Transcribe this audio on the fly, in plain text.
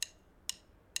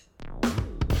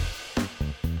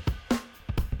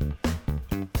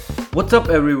What's up,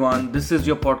 everyone? This is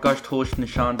your podcast host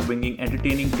Nishant, bringing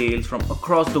entertaining tales from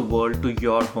across the world to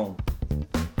your home.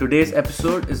 Today's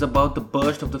episode is about the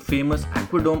burst of the famous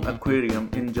Aquadome Aquarium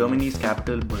in Germany's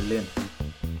capital, Berlin.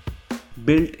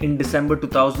 Built in December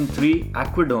 2003,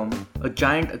 Aquadome, a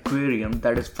giant aquarium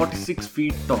that is 46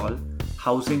 feet tall,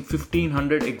 housing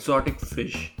 1500 exotic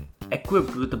fish,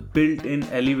 equipped with a built-in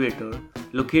elevator,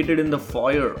 located in the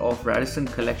foyer of Radisson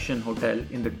Collection Hotel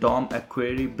in the Dom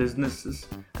Aquarii Businesses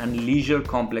and Leisure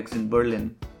Complex in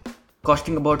Berlin,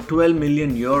 costing about 12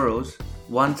 million euros,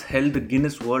 once held the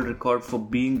Guinness World Record for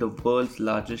being the world's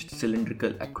largest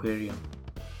cylindrical aquarium.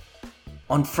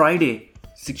 On Friday,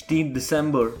 16th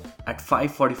December at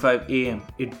 5:45 am,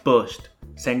 it burst,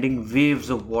 sending waves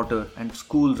of water and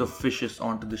schools of fishes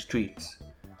onto the streets.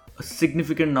 A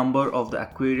significant number of the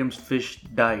aquarium's fish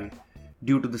died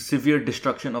due to the severe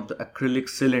destruction of the acrylic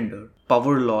cylinder,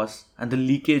 power loss, and the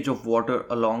leakage of water,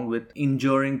 along with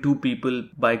injuring 2 people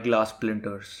by glass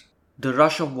splinters. The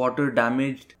rush of water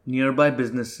damaged nearby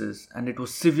businesses, and it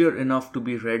was severe enough to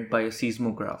be read by a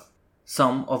seismograph.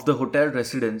 Some of the hotel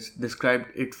residents described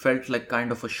it felt like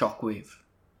kind of a shockwave.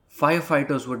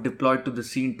 Firefighters were deployed to the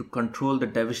scene to control the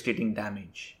devastating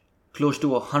damage. Close to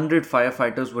 100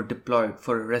 firefighters were deployed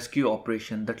for a rescue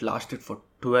operation that lasted for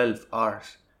 12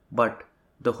 hours, but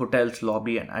the hotel's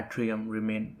lobby and atrium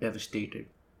remained devastated.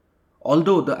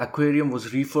 Although the aquarium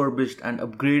was refurbished and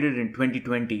upgraded in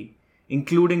 2020,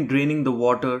 including draining the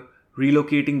water,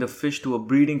 relocating the fish to a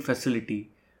breeding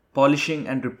facility, polishing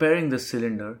and repairing the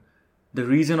cylinder, the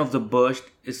reason of the burst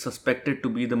is suspected to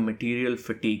be the material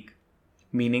fatigue,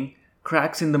 meaning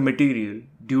cracks in the material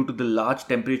due to the large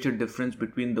temperature difference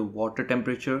between the water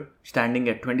temperature standing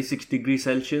at 26 degrees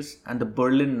Celsius and the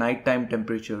Berlin nighttime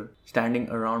temperature standing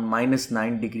around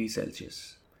 -9 degrees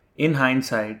Celsius. In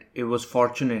hindsight, it was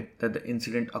fortunate that the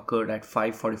incident occurred at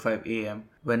 5:45 am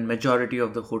when majority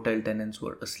of the hotel tenants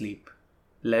were asleep,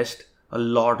 lest a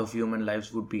lot of human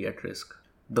lives would be at risk.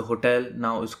 The hotel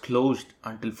now is closed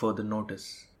until further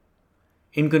notice.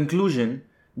 In conclusion,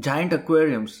 giant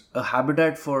aquariums, a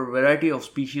habitat for a variety of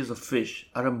species of fish,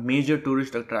 are a major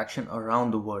tourist attraction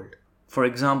around the world. For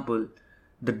example,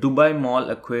 the Dubai Mall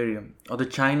Aquarium, or the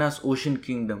China's Ocean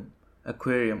Kingdom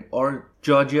Aquarium, or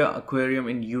Georgia Aquarium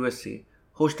in USA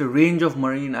host a range of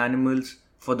marine animals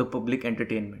for the public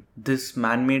entertainment. This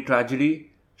man-made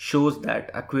tragedy shows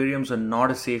that aquariums are not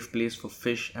a safe place for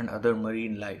fish and other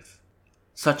marine life.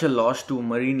 Such a loss to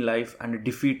marine life and a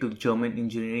defeat to the German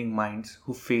engineering minds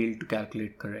who failed to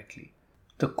calculate correctly.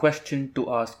 The question to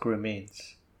ask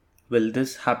remains, will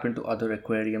this happen to other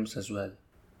aquariums as well?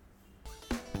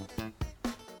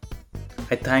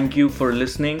 I thank you for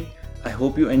listening. I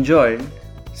hope you enjoyed.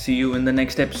 See you in the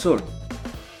next episode.